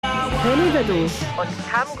Riddell on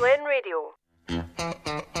Cam Glen Radio.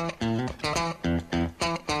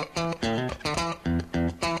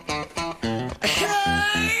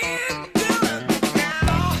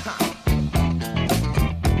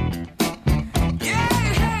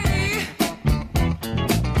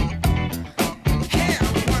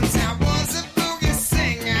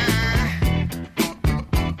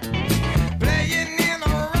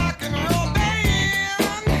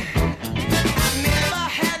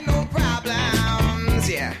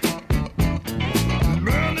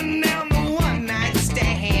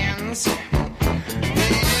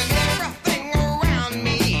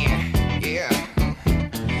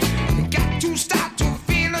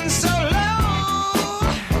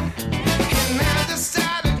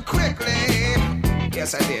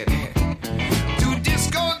 Yes, I did. To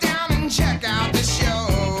just go down and check out the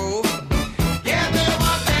show. Yeah, they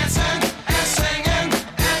were dancing and singing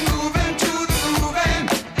and moving to the grooving.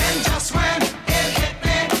 And just when it hit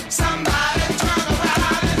me, somebody turned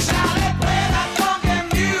around and shouted, "Play that funky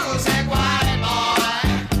music, white boy.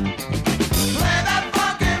 Play that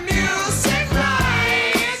funky music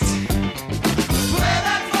right. Play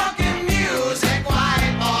that funky music,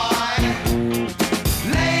 white boy.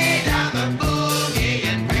 Lay down the boogie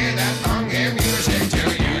and play that funky music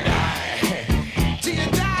till you die." Till you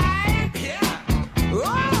die? Yeah.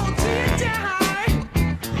 Oh, till you die.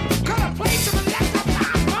 Gonna play some of that funky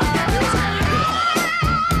music.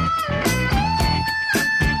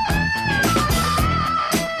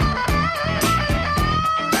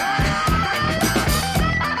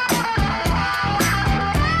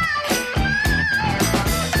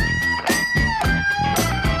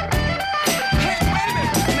 Hey, wait a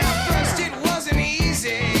minute. Now, first it wasn't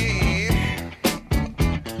easy.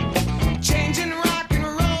 Changing rock and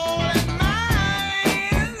roll and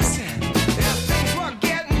minds. Yeah, things were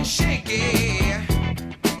getting shaky.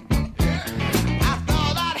 I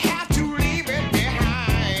thought I'd have to leave it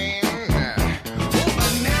behind. Oh,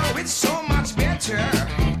 but now it's so much better.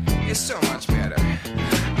 It's so much better.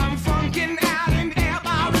 I'm funking out in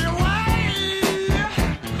every way.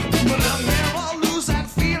 But I'll never lose that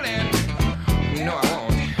feeling. No, I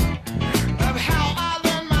won't. Of how I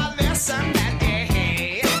learned my lesson that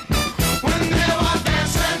day. When they were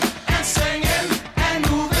dancing and singing and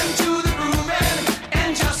moving to the grooving.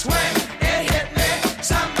 And just when it hit me,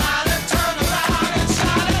 somebody turned around and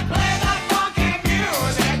shouted, "Play that funky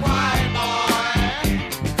music, white boy.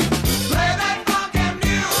 Play that funky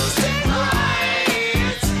music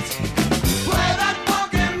right. Play that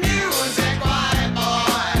funky music, white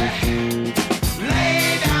boy. Lay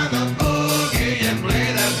down the boogie and play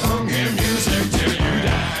that funky music till you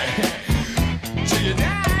die." Till you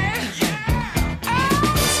die? Yeah. Oh,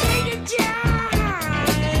 till you die.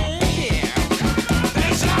 Yeah.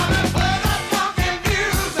 They shouted, "Play that funky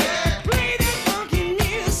music. Play that funky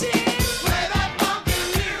music. Play that funky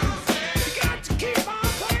music. You got to keep on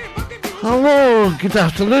playing funky music." Hello, good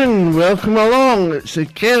afternoon, welcome along. It's the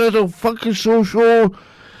Riddell Fucking Soul Show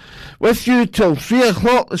with you till 3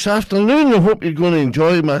 o'clock this afternoon. I hope you're going to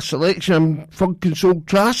enjoy my selection. Funkin' Soul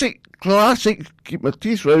classic, keep my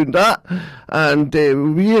teeth round that. And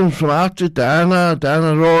we're hearing from artists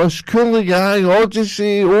Diana Ross, Cooley Guy,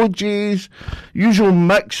 Odyssey, OGs, usual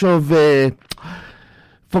mix of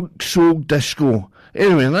funk, soul, disco.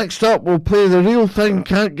 Anyway, next up we'll play The Real Thing,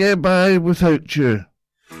 Can't Get By Without You.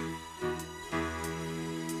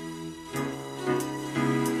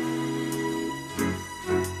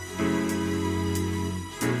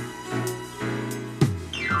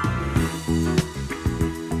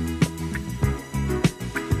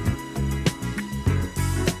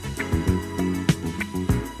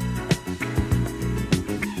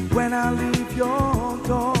 When I leave your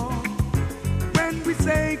door, when we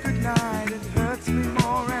say goodnight, it hurts me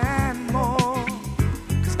more and more.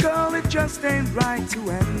 'Cause girl, it just ain't right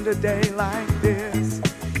to end a day like this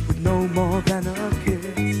with no more than a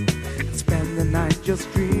kiss, and spend the night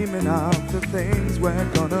just dreaming of the things we're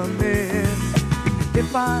gonna miss.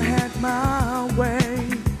 If I had my way,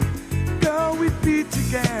 girl, we'd be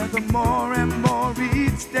together more and more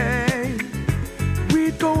each day.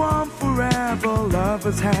 We'd go on forever,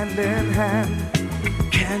 lovers hand in hand.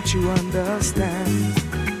 Can't you understand?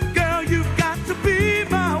 Girl, you've got to be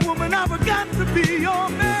my woman, I've got to be your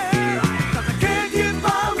man. 'Cause I can't get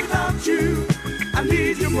by without you. I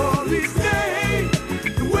need you more each day.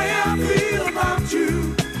 The way I feel about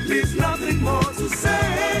you leaves nothing more to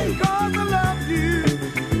say. 'Cause I love you,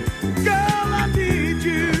 girl, I need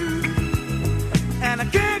you, and I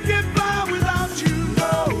can't get by without you,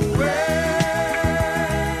 no way.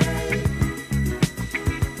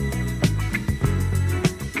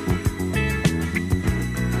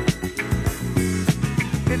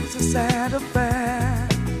 it's a sad affair,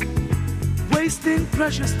 wasting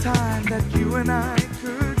precious time that you and I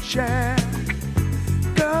could share.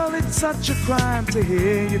 Girl, it's such a crime to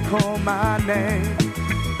hear you call my name.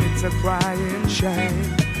 It's a crying shame.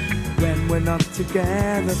 When we're not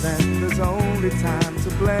together, then there's only time to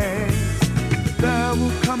blame. There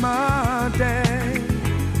will come a day,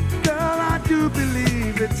 girl, I do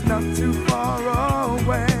believe it's not too far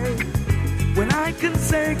away, when I can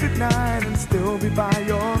say goodnight and still be by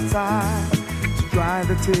your side, to dry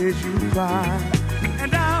the tears you cry.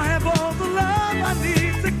 And I'll have all the love I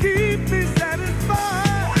need to keep me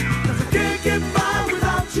satisfied. 'Cause I can't get by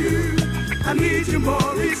without you. I need you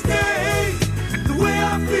more each day. The way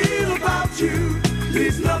I feel about you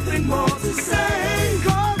leaves nothing more to say.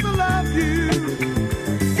 'Cause I love you,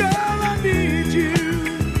 girl, I need you,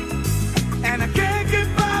 and I can't get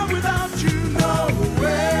by without you, no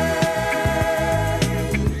way.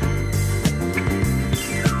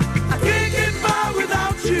 I can't get by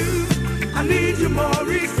without you. I need you more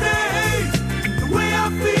each day. The way I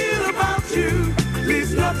feel about you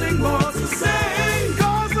leaves nothing more to say.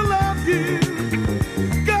 'Cause I love you,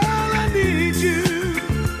 girl, I need you,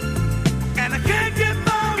 and I can't get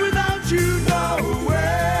by without you, no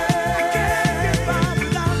way. I can't get by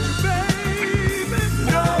without you, baby,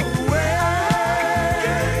 no way. I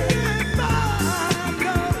can't get by,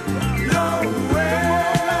 no way. The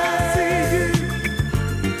more I see you,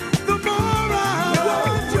 the more I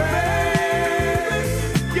want you, baby.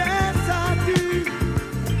 Yes, I do.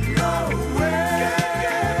 No way. Can't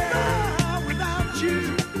get by without you,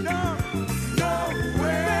 no, no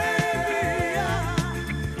way.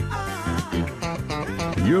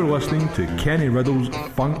 You're listening to Kenny Riddell's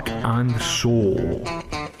Funk and Soul.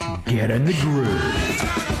 Get in the groove.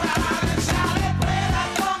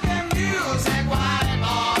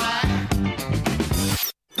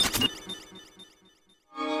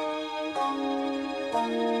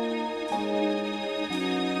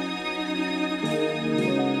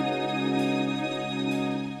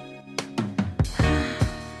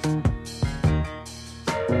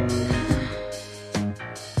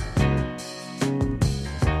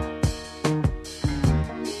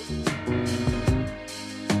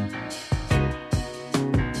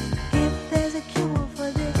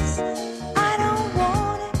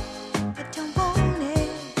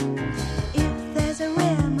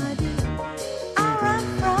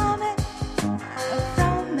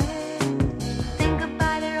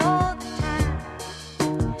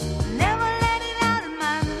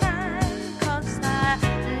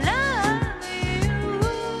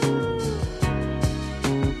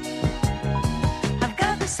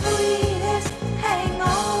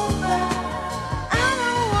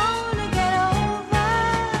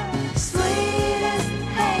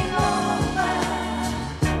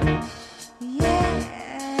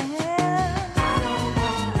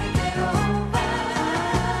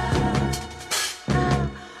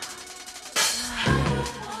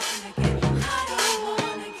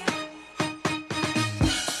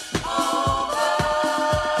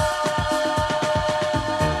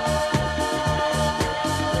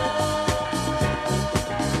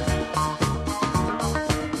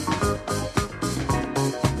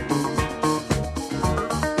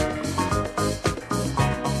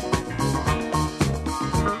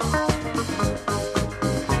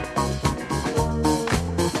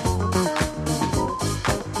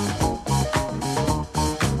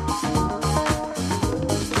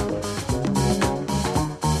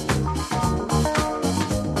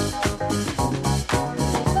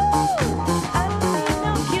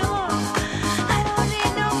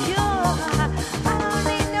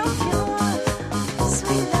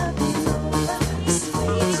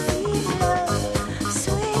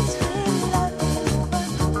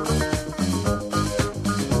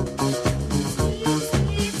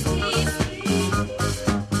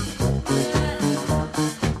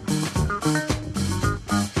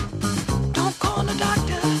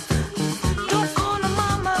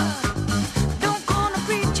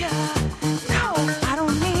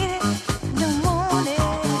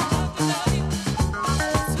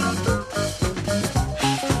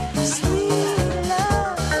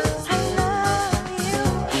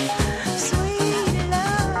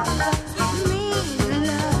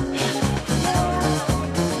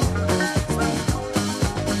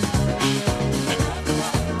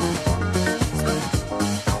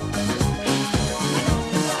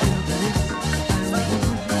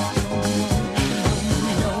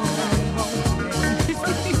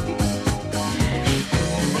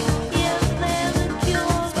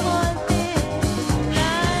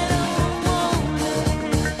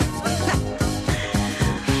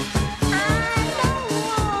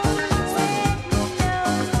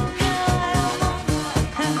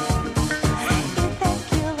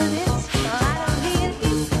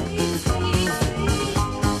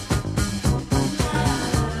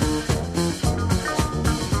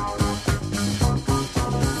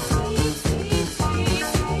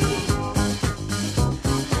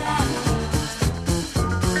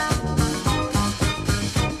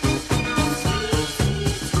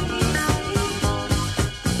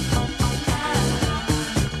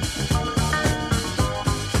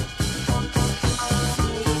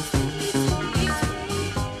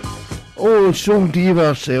 Oh, Soul Diva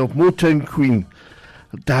herself, Motown Queen.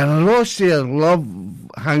 Dana Ross there, Love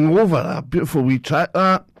Hangover, a beautiful wee track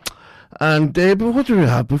that. And but what do we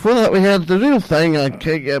have? Before that we heard The Real Thing, I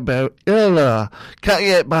Can't Get By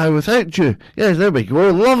Without You. Yes, there we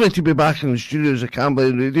go. Lovely to be back in the studios of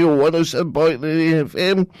Camberlin Radio, 107.3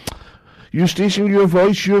 FM. Your station, your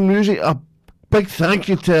voice, your music. A big thank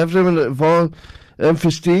you to everyone at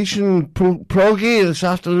Infestation, Proggy this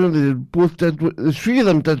afternoon. They both did, the three of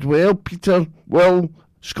them did well. Peter, Will,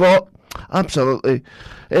 Scott, absolutely.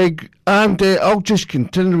 And I'll just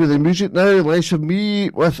continue with the music now. Less of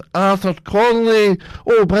me with Arthur Conley.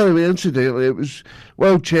 Oh, by the way, incidentally, it was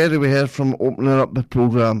Will Cherry we heard from opening up the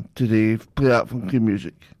programme today. Play that funky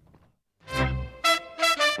music.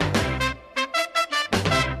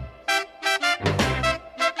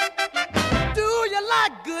 Do you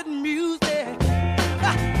like good music?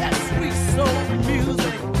 That sweet soul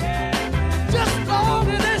music. Just long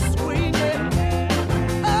as it's swinging.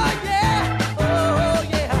 Oh yeah.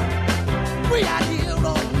 We out here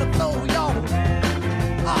on the floor, y'all.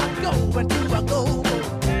 Going to a go-go.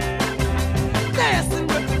 Dancing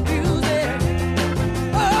with the music.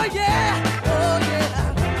 Oh yeah.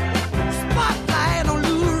 Spotlight on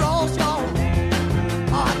Lou Ross, y'all.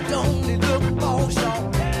 Don't it look boss,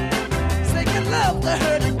 y'all. Singing love the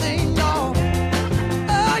hurting thing, y'all.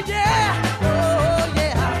 Oh yeah.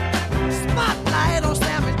 Spotlight on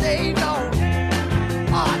Sammy Dave, y'all.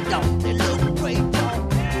 Don't it look great, y'all.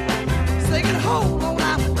 Singing hold on,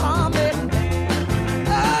 I'm coming.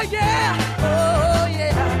 Oh yeah.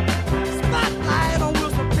 Spotlight on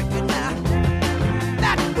Wilson Pickett now.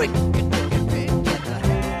 That wicked Pickett.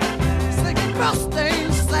 Singing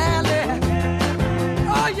Rustin Sally.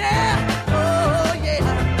 Oh yeah.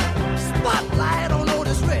 Spotlight on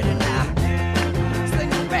Otis Redding now.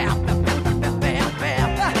 Singing bam, bam, bam, bam, bam, bam,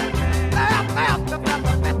 bam, bam, bam,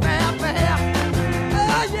 bam, bam, bam.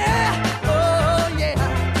 Oh yeah.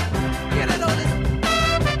 Get it, Otis.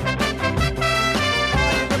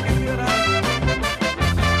 Looking good,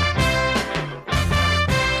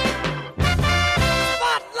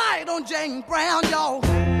 Spotlight on Jane Brown, y'all.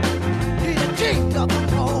 He the king of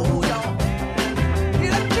them all, y'all. He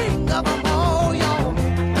the king of them all, y'all.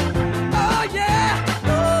 Oh yeah.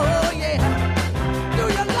 Do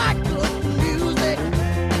you like good music?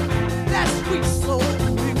 That sweet soul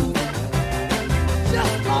music.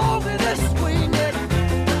 Just long as it's swinging.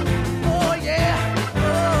 Oh yeah.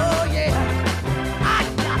 I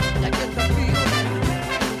got to get the feeling.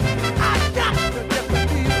 I got to get the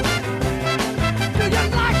feeling. Do you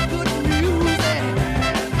like good music?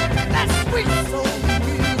 That sweet soul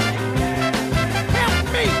music. Help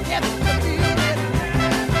me get the feeling.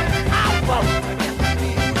 I want to get the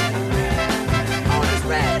feeling. On this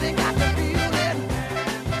ready, got the feeling.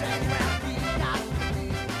 Jane Brown, he got the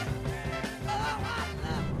feeling. Oh, I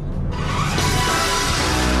love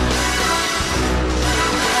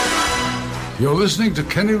it. You're listening to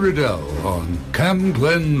Kenny Riddell on Cam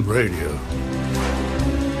Glen Radio.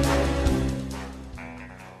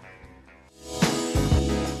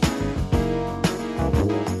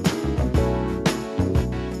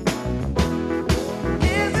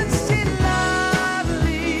 Isn't she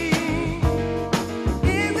lovely?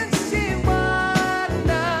 Isn't she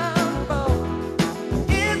wonderful?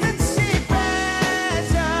 Isn't she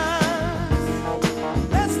precious?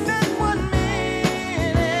 Less than 1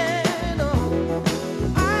 minute. Oh,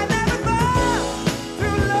 I never thought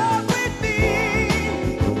true love would be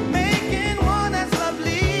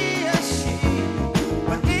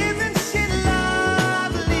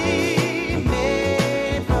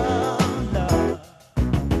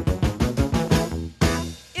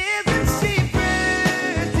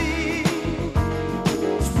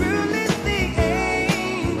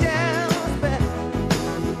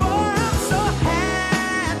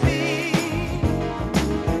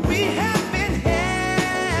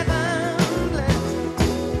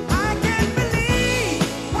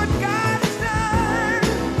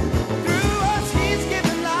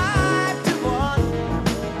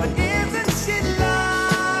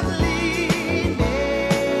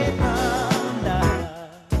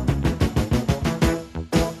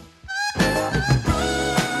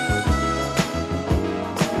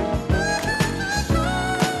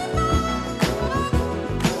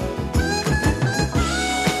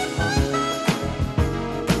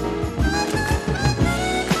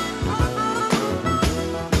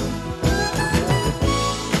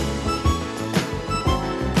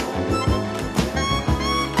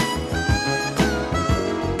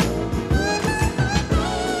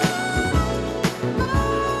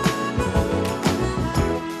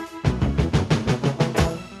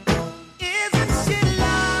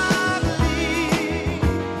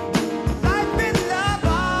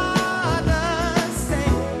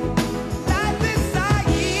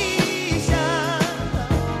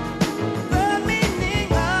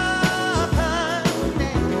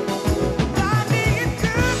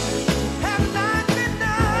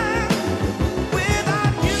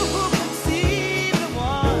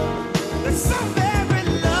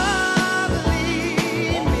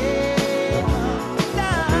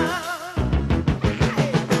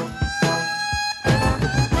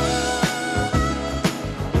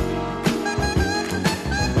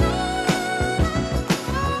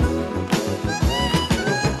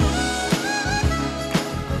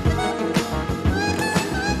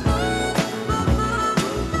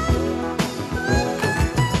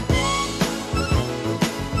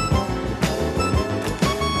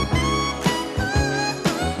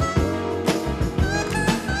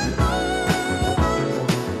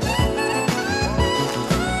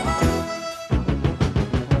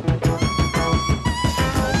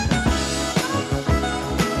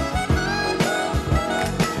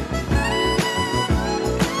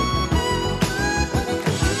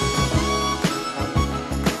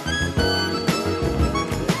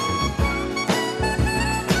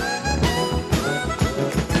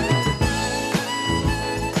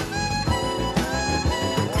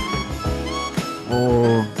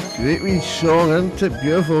Great wee song, isn't it?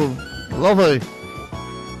 Beautiful. Lovely.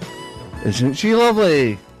 Isn't she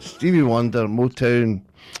lovely? Stevie Wonder, Motown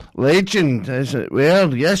legend, isn't it?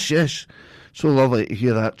 Well, yes. So lovely to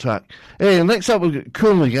hear that track. Hey, next up we've got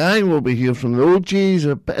Cool and the Gang. We'll be here from the OGs.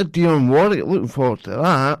 A bit of Dionne Warwick. Looking forward to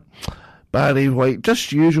that. Barry White,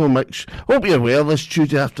 just usual mix. Hope you're well this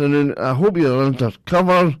Tuesday afternoon. I hope you're under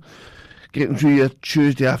cover, getting through your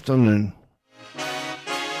Tuesday afternoon.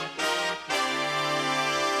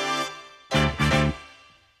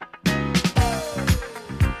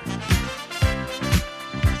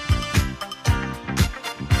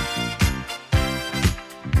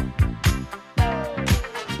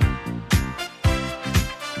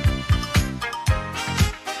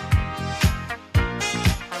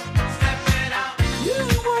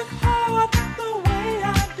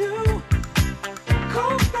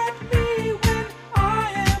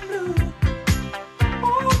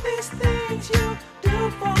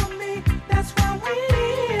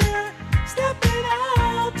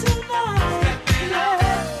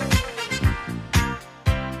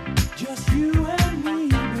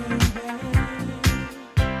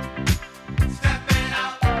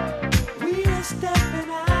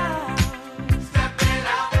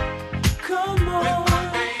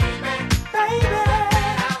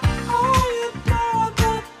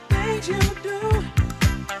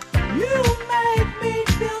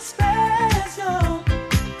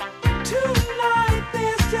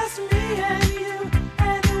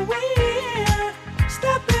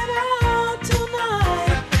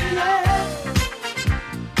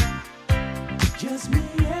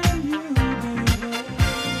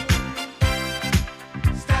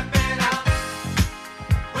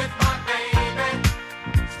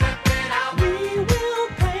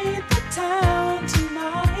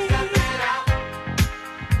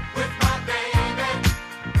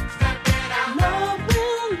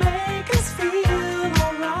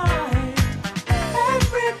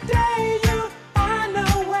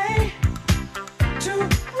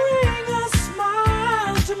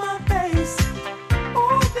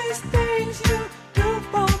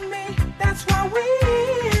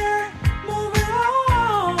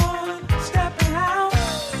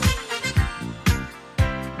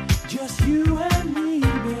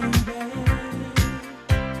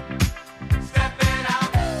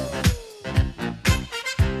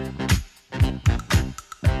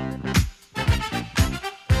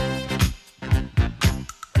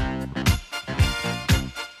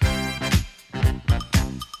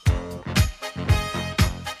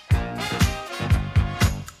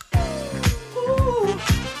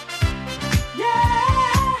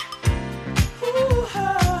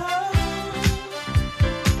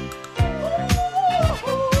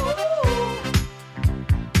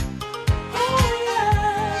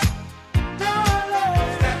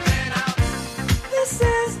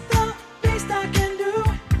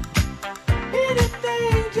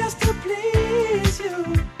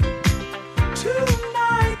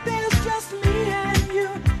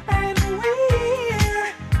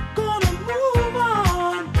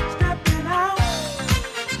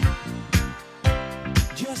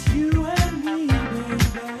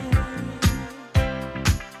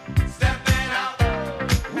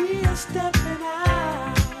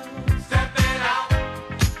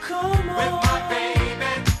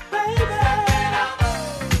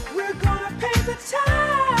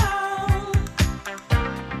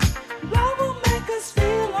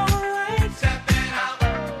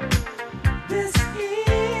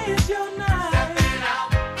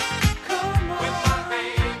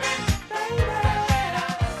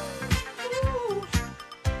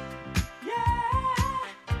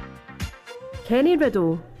 Kenny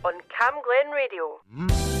Riddell on Cam Glen Radio.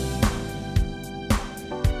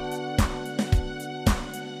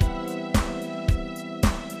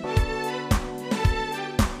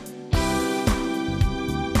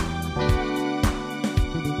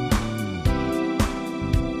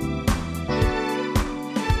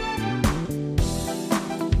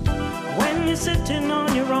 When you're sitting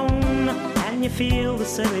on your own and you feel the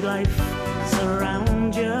city life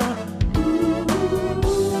surround you,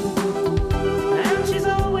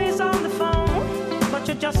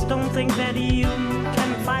 you just don't think that you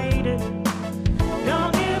can fight it.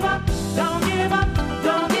 Don't give up, don't give up,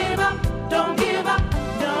 don't give up, don't give up,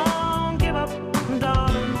 don't give up,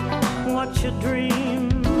 darling, what's your dream?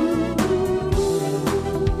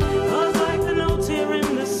 'Cause like the notes here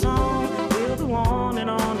in this song, we'll go on and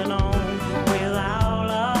on and on with our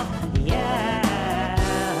love, yeah.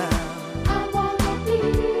 I wanna be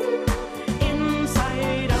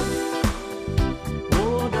inside out,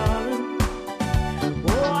 oh darling.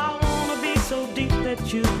 Oh, I wanna be so deep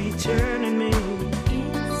that you'll be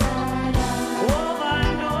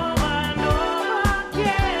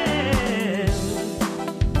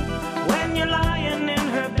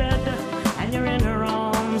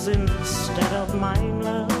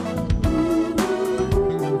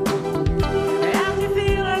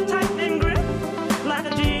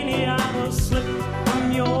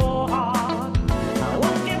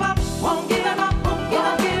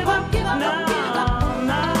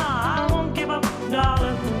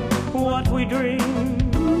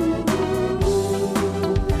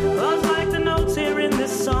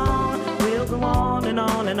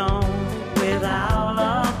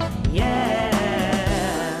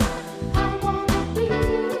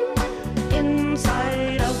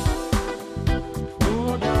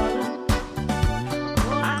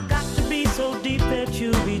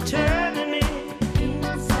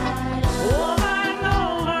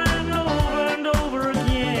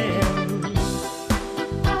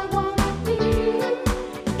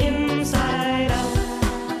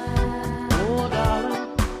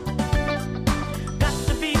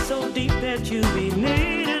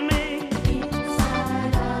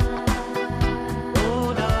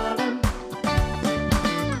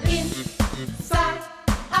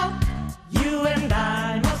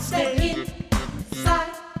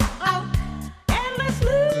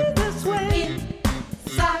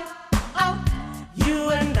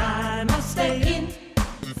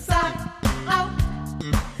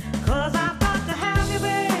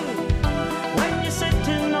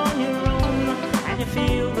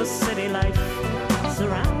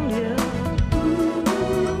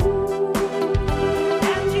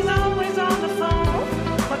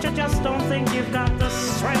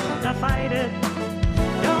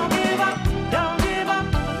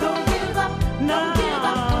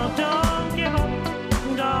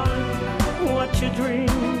dream.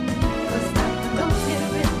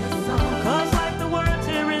 'Cause like the words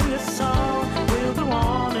here in this song, we'll go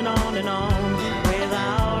on and on and on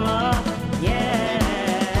without love.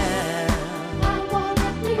 Yeah. I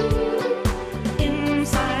wanna be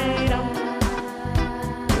inside out.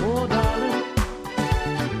 Oh, darling.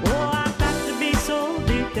 Oh, I've got to be so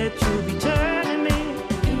deep that you'll be turning me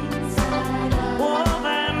inside out. Over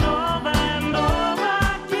and over and over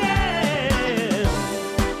again.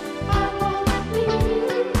 I wanna be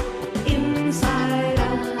inside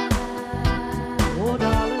out. Oh,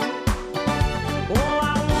 darling. Oh,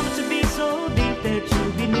 I want it to be so deep that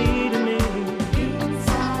you'll be needing me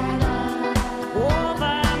inside out.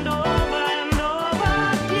 Over and over and over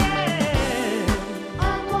again. I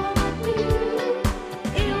wanna be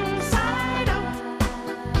inside out.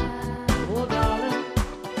 Oh, darling.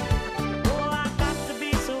 Oh, I've got to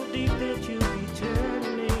be so deep that you'll be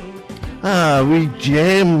turning me. Ah, wee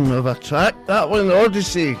gem of a track, that one,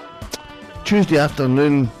 Odyssey. Tuesday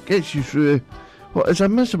afternoon gets you through what is a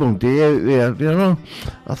miserable day out there, you know.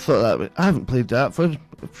 I thought I haven't played that for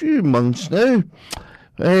a few months now.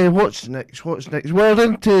 What's next? We're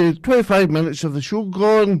into 25 minutes of the show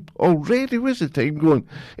gone already. Where's the time going?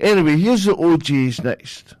 Anyway, here's the OGs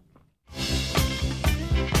next.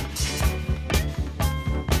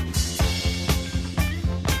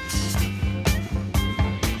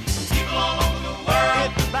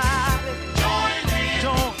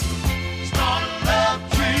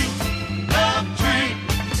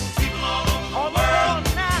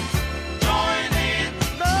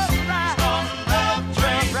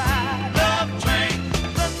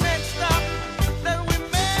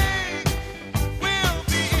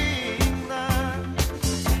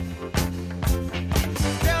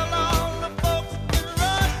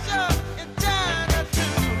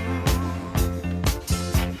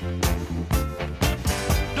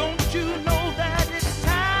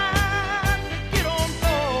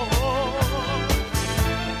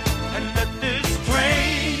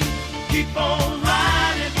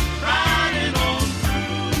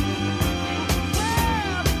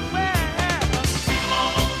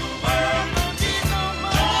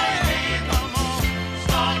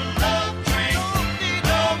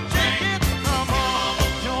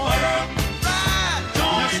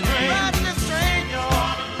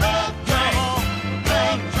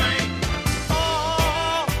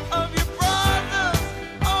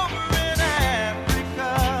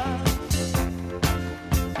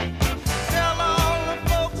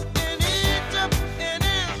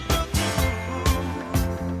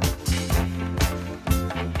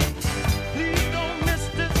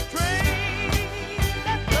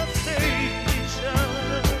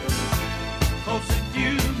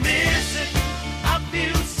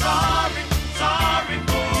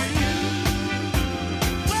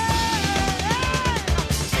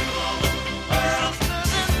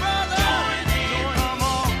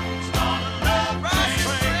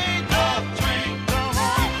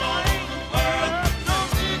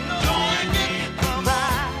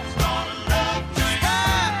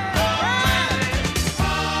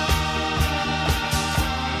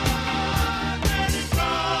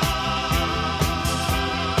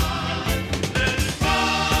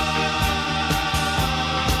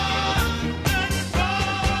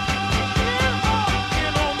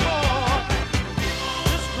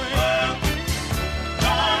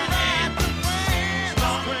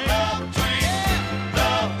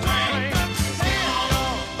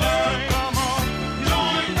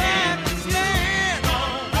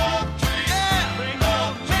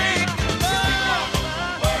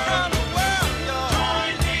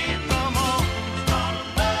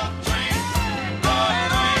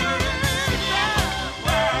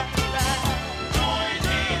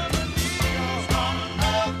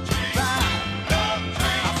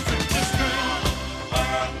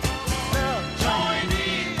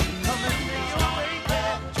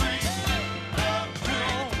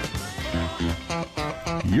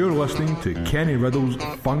 You're listening to Kenny Riddell's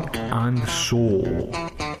Funk and Soul.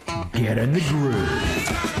 Get in the groove.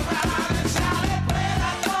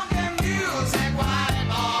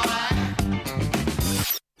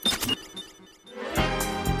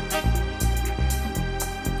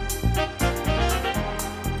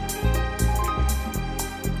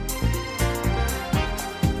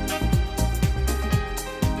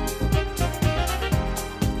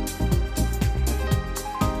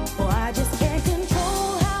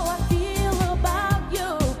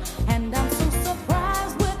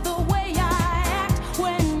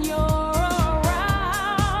 When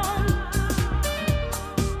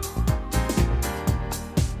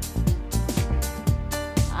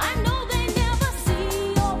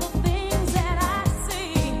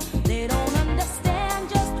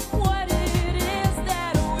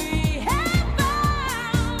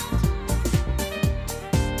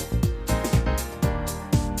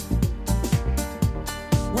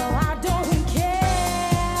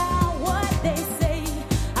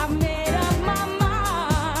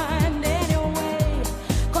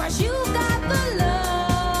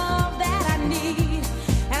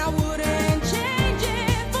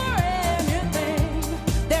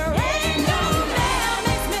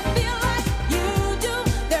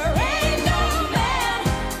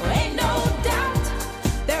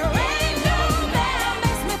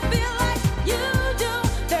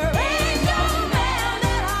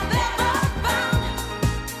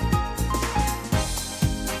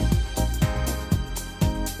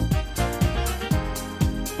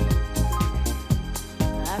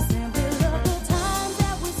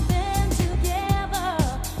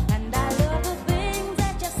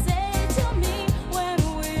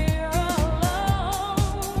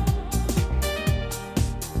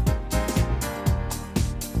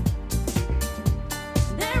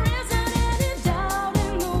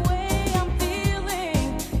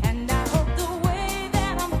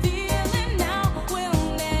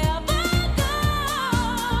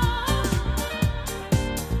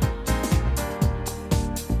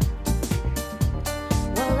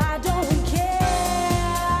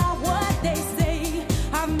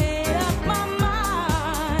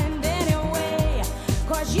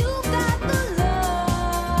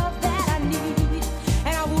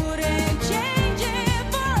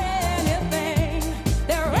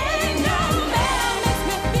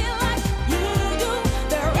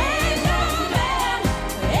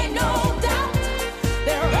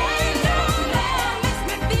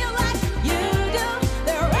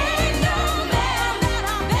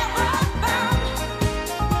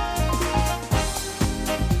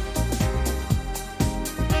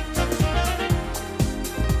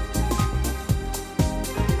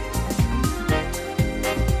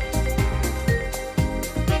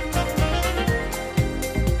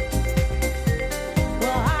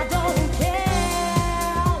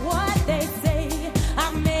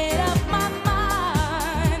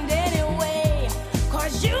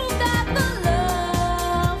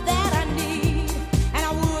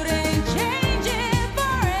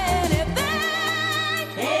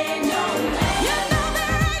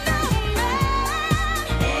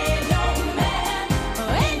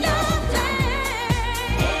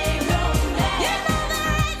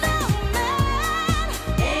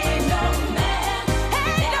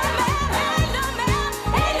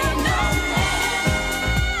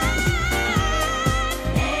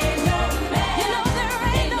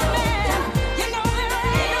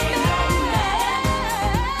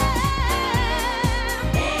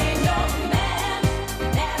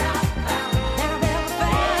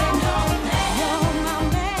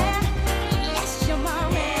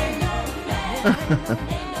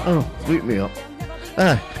Oh, wake me up.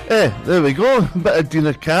 There we go. Bit of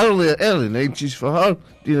Dina Carroll there, early 90s for her.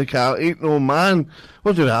 Dina Carroll, Ain't No Man.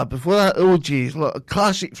 What did we have before that? OJs, a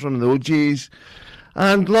classic from the OJs.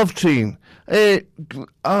 And Love Train.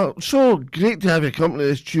 So great to have your company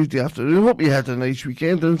this Tuesday afternoon. Hope you had a nice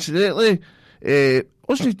weekend, incidentally.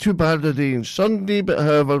 Wasn't too bad a day on Sunday, but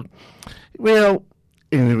however, well,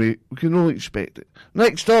 anyway, we can only expect it.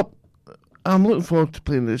 Next up, I'm looking forward to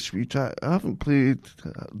playing this wee track. I haven't played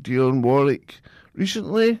Dionne Warwick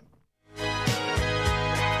recently.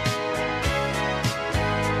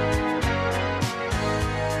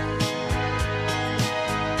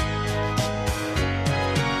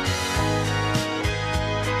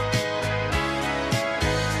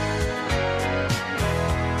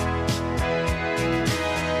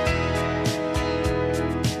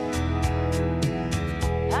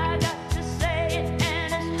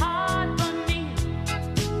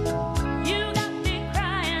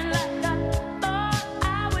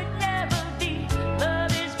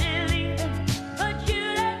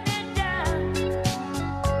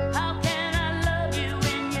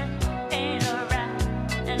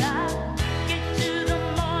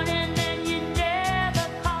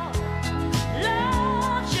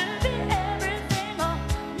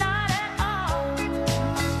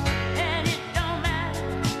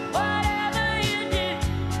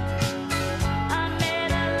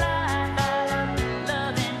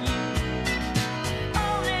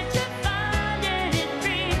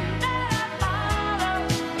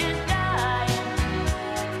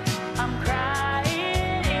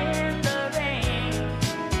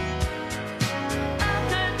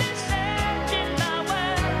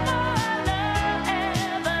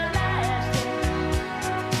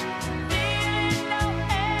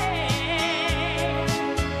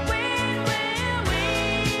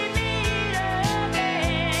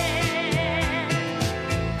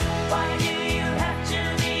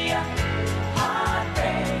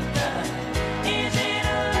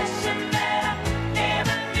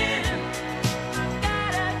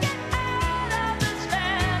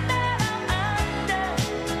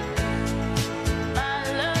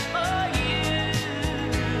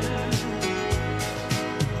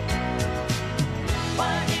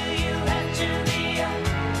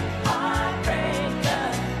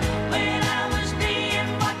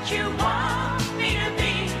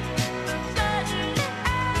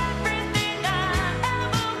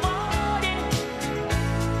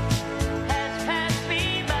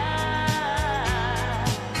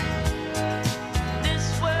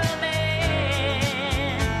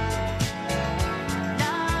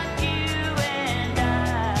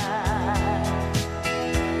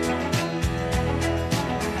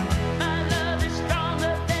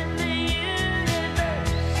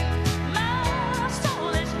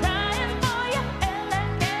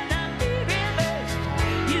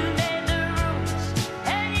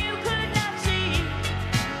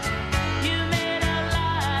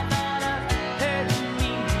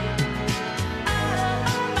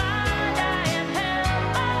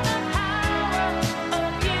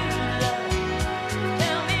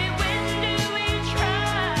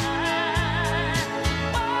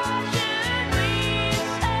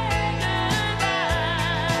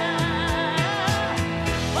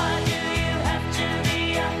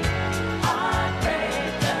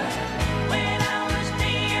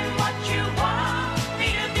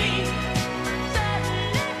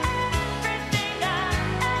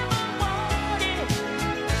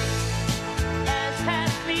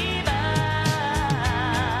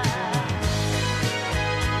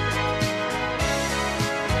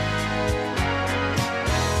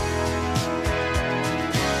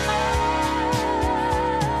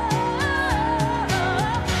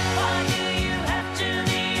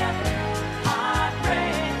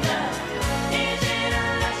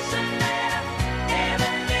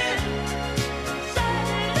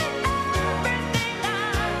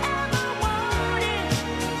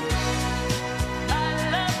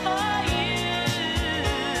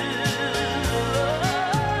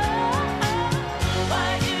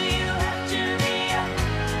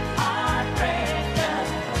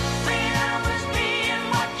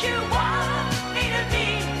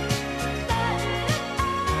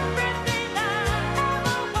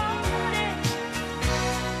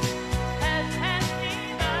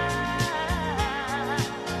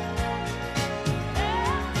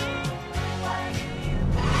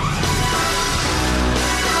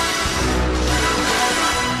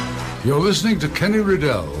 You're listening to Kenny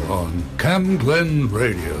Riddell on Cam Glen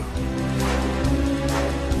Radio.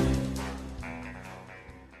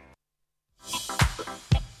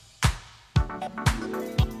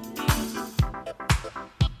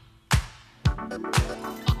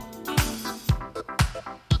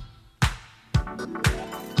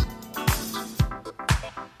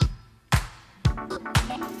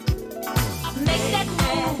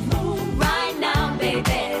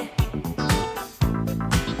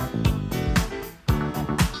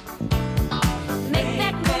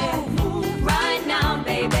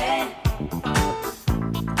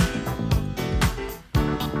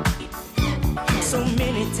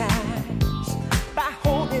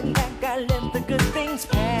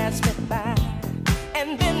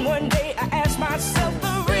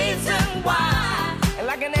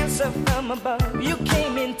 answer from above. You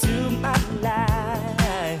came into my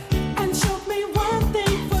life and showed me one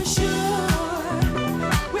thing for sure.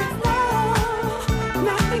 With love,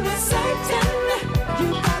 nothing is certain.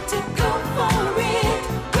 You got to go for it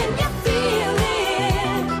when you feel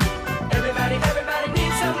it. Everybody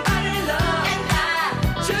needs somebody to love, and I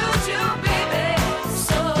choose you, baby.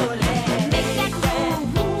 So let's Make that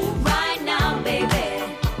move right now, baby.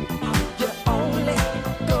 you only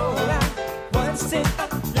go around once in a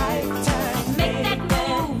lifetime. Make that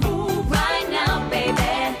move right now,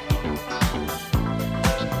 baby.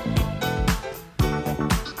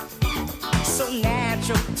 So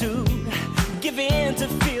natural to give in to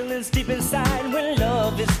feelings deep inside when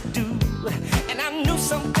love is due. And I knew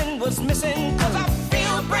something was missing, 'cause I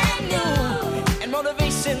feel brand new. And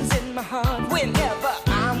motivation's in my heart whenever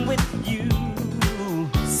I'm with you.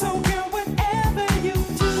 So girl, whatever you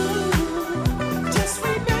do, just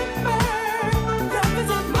remember, love is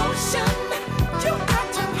emotion. You got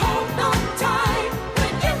to hold on tight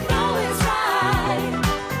when you know it's right.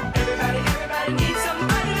 Everybody needs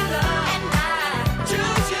somebody to love, and I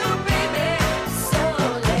choose you, baby. So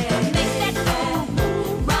let's Make that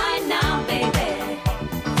move right now, baby.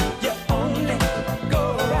 you only go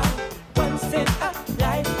around once in a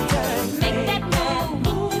lifetime. Make that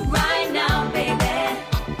move right now, baby.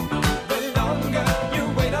 The longer you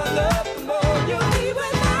wait on love, the more you'll be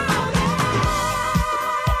without it.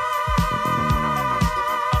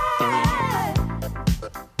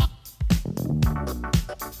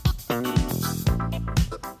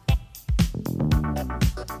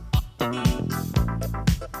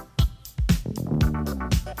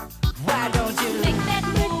 Why don't you Make that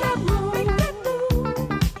move. Make that move.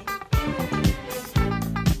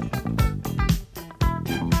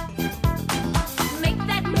 Make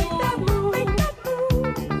that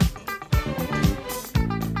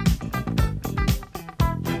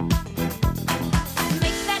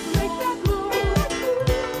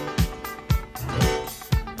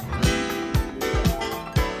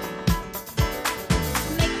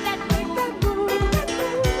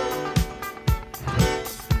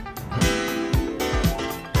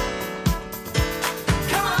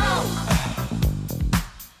come on?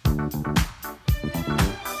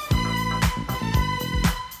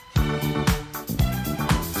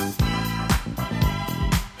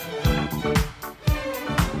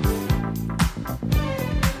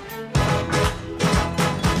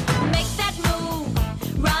 Make that move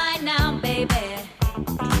right now, baby.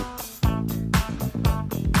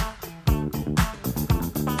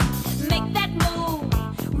 Make that move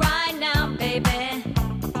right now, baby.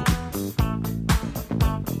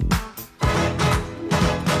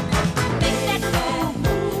 Make that move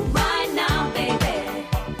right now, baby.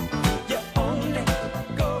 You only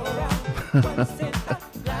go around once in a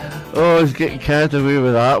lifetime. Oh, I was getting carried away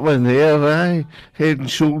with that one there, aye. Head and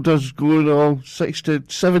shoulders going all 6 to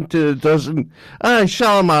 7 to a dozen. Aye,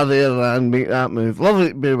 Shalimar there and make that move. Lovely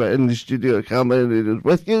to be in the studio, Cameron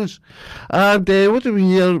with you. And what do we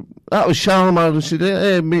hear? That was Shalimar who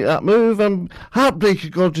said, make that move. And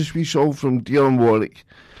Heartbreaker, Gorgeous Wee Song from Dionne Warwick.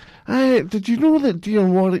 Did you know that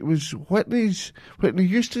Dionne Warwick was Whitney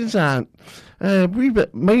Houston's aunt? Wee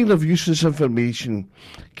bit minor of useless information.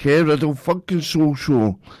 Kerr Riddell Funk and Soul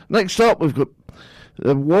Show. Next up, we've got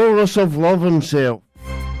the Walrus of Love himself.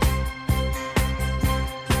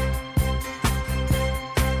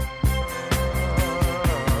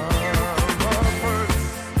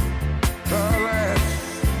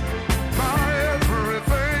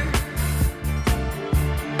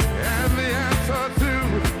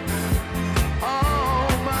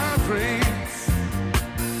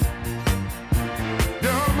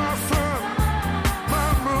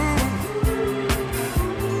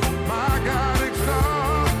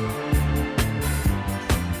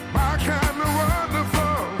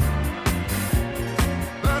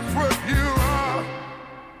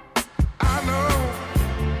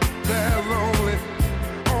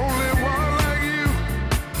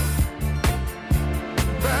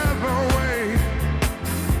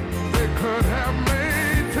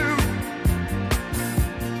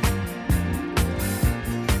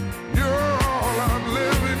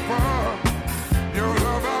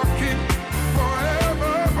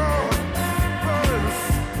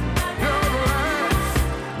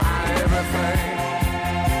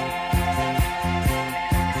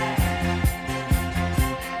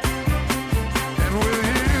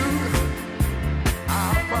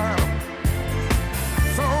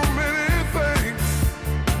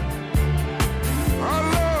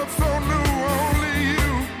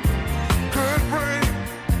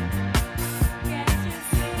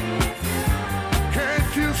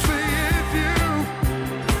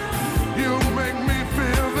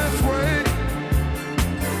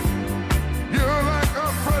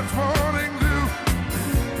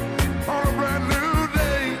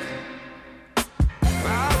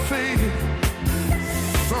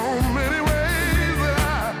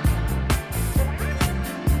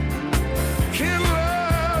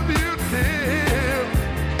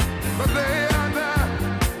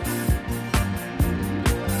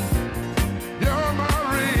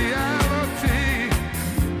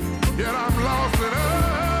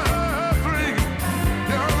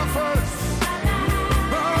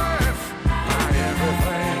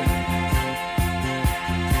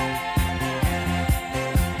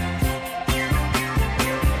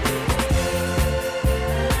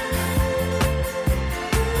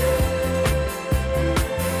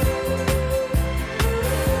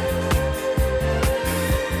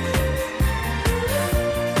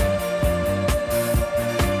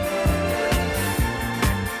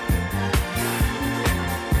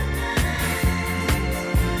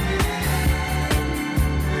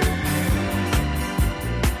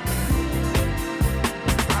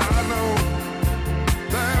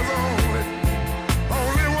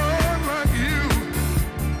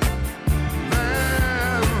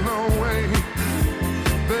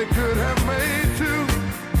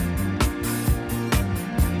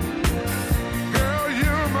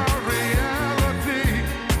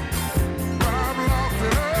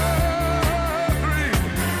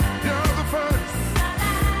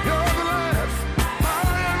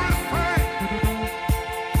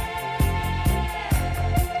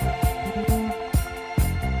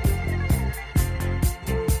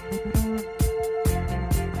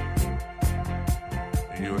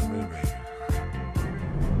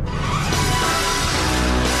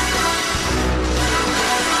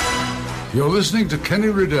 You're listening to Kenny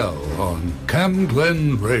Riddell on Cam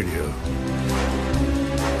Glen Radio.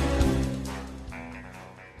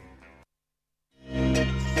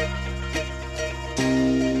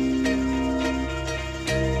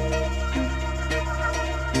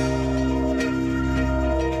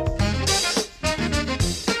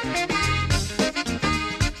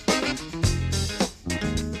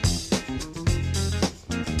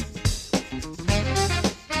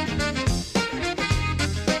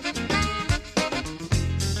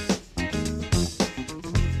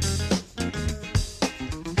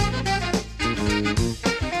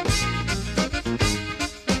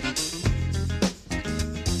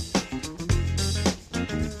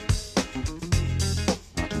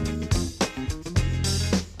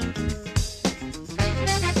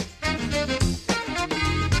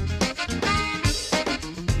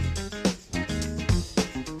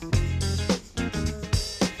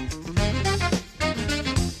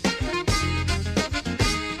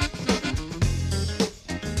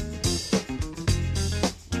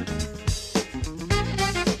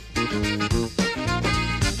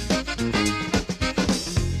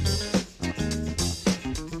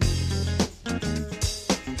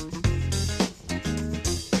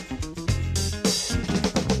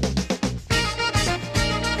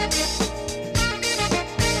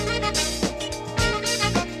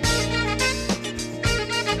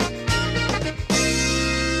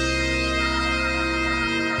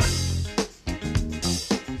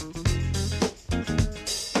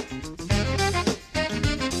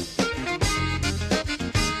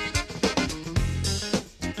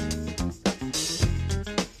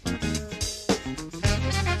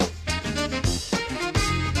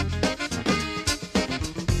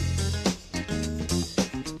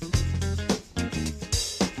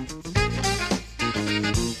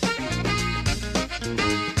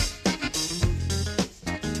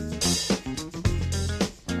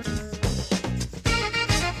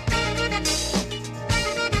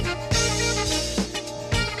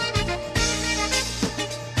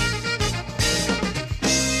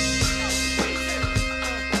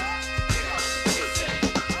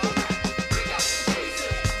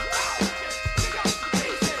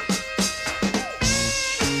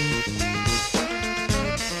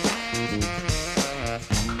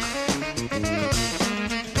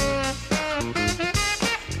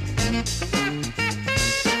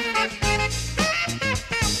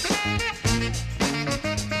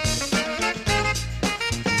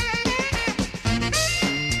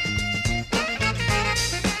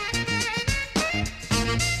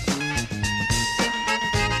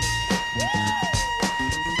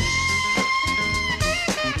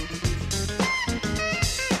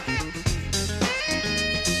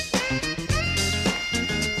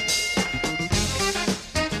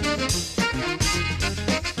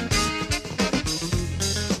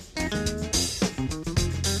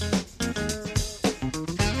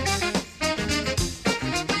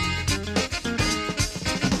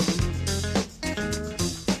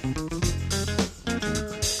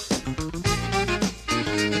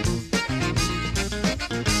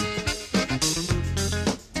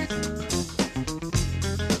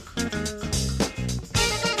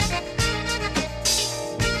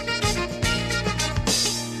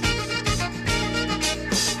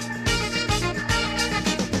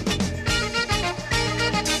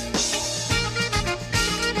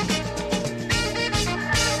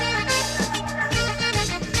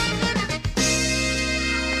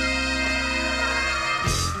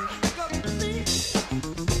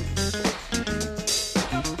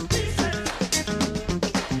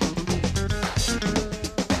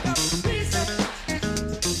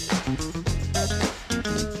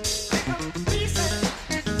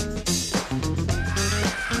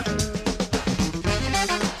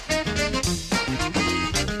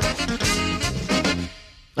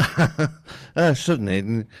 Sudden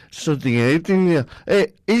editing there.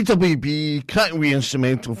 AWB, can't we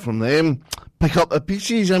instrumental from them? Pick Up the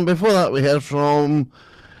Pieces, and before that we heard from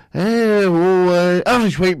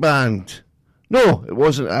Average White Band. No, it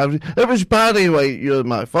wasn't Average. It was Barry White. You're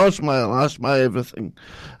my first, my last, my everything.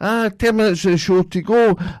 10 minutes of the show to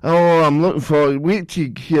go. Oh, I'm looking for. Wait till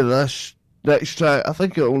you hear this next track. I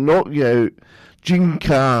think it'll knock you out. Gene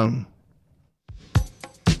Carn.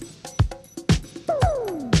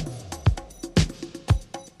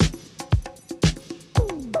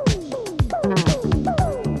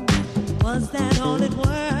 Was that all it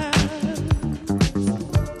was?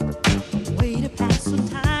 Way to pass some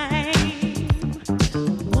time.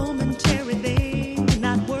 Momentary thing,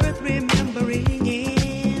 not worth remembering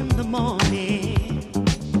in the morning.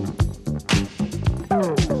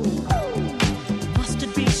 Must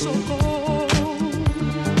it be so cold?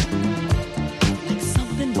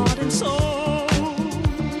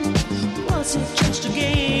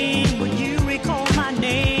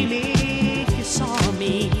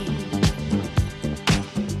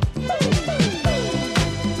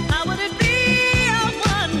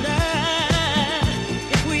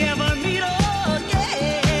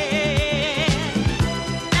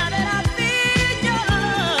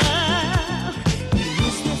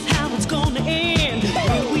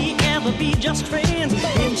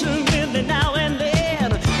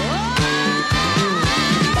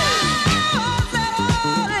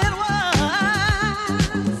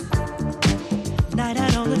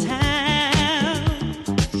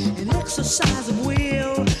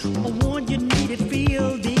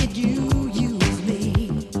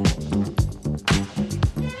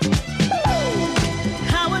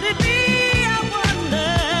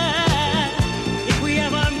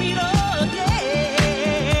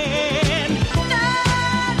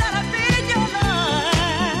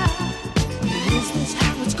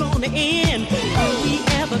 end? Will we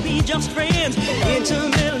ever be just friends?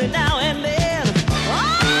 Intimately now and then.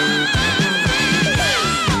 All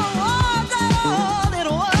it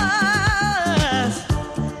was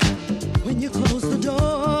when you closed the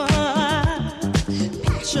door.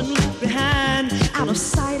 Passion left behind, out of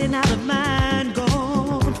sight and out of mind,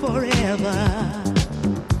 gone forever.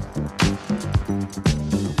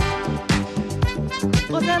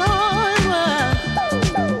 Was that all it was?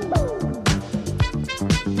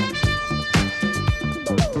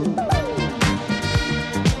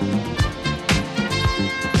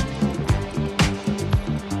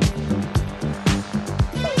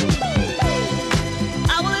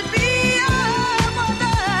 How will it be, I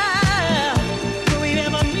wonder, will we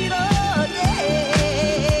ever meet again?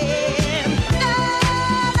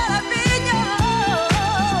 Now that I've been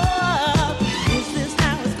yours, is this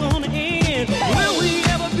how it's gonna end? Will we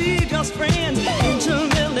ever be just friends,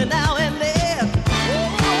 intimately now and then?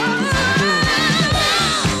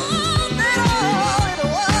 That all it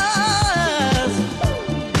was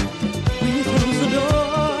when you closed the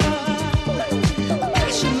door.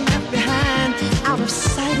 Passion left behind, out of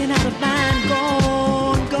sight and out of mind,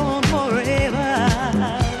 gone, gone forever.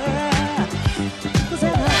 Was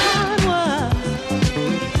that how it was?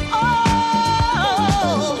 Oh,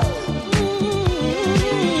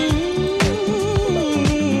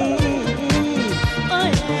 oh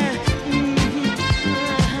yeah.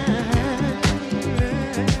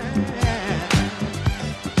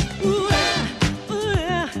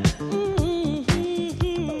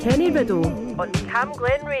 Kenny Riddell on Cam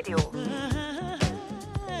Glen Radio.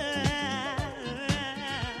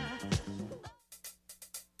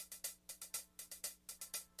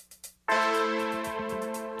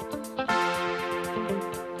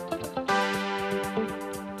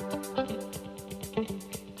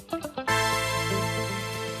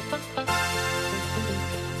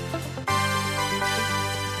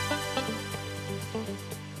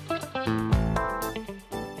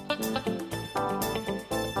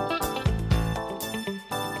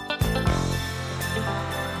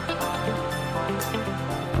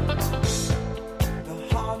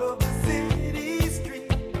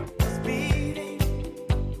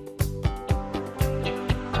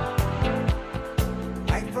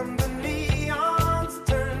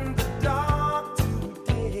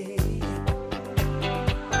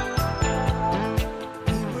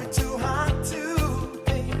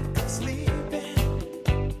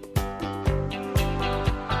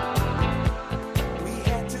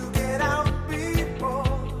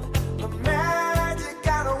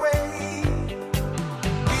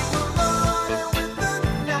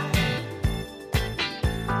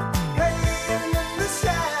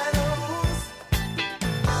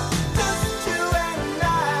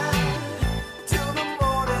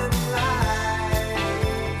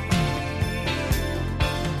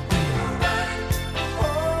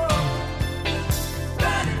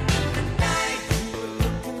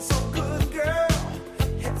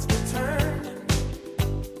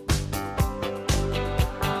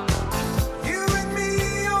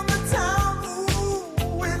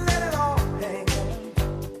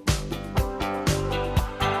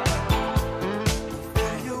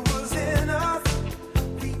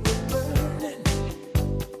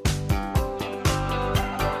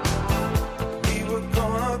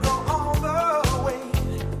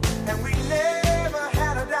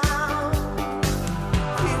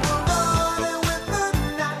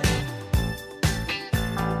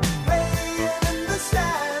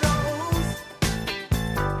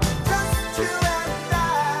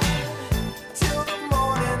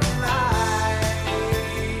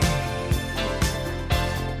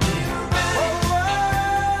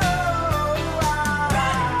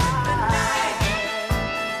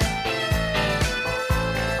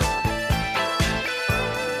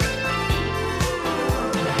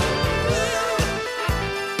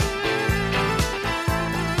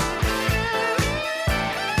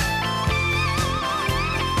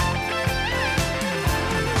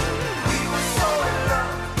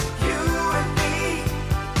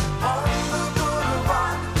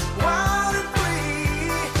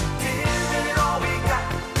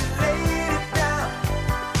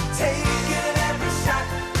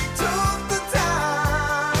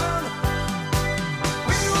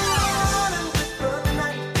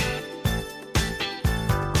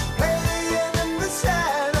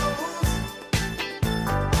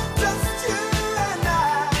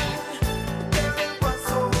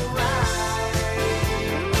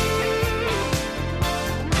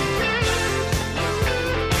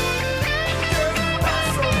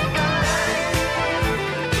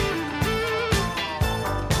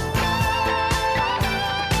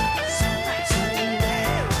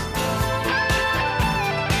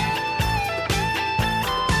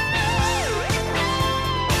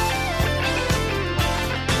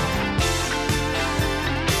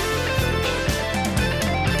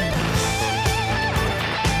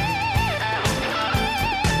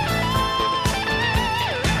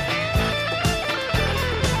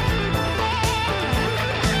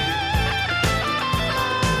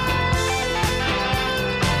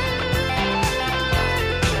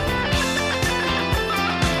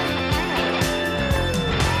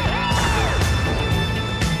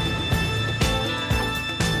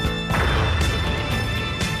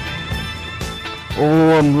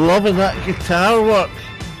 I'm loving that guitar work.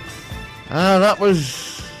 That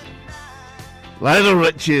was Lionel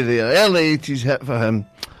Richie there, early 80s hit for him.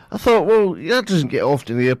 I thought, well, that doesn't get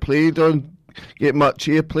often airplay, don't get much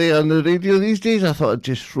airplay on the radio these days. I thought I'd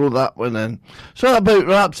just throw that one in. So that about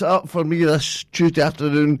wraps it up for me this Tuesday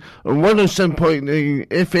afternoon on 107.9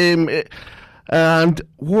 FM. And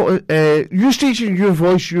what your station, your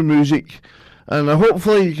voice, your music. And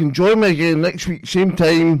hopefully you can join me again next week, same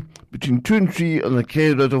time, between 2 and 3 on the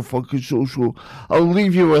Kenny Riddell Funk and Soul Show. I'll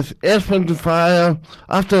leave you with Earth, Wind and Fire,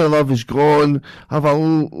 After the Love Is Gone. Have a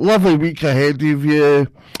lovely week ahead of you.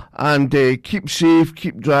 And keep safe,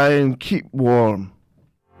 keep dry and keep warm.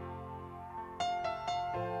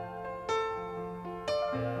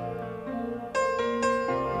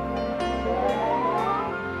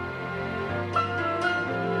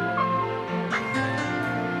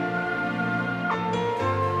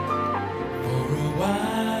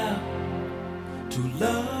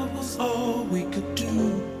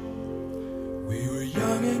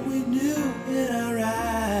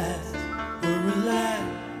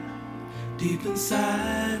 Deep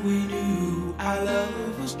inside we knew our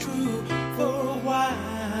love was true. For a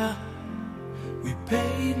while we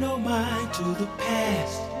paid no mind to the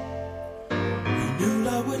past. We knew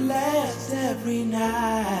love would last every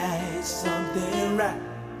night. Something right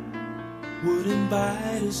would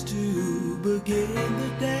invite us to begin the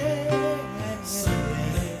day.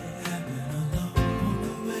 Something happened along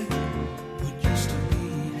the way. What used to be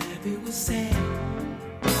happy was sad.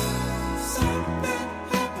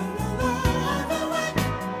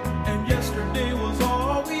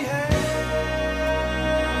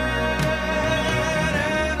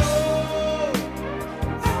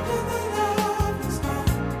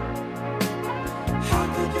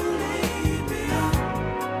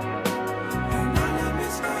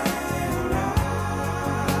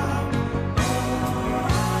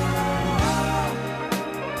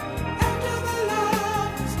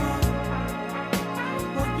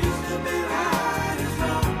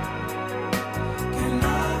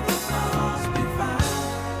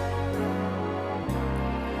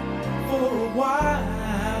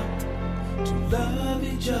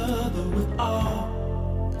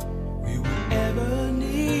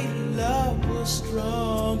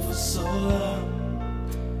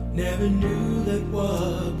 Never knew that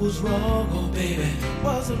what was wrong, oh baby,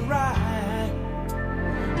 wasn't right.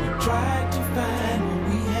 We tried to find what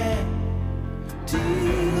we had.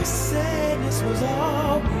 Till sadness was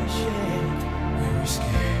all we shared. We were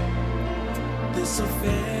scared this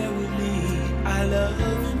affair would lead our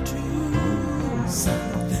love into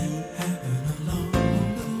something.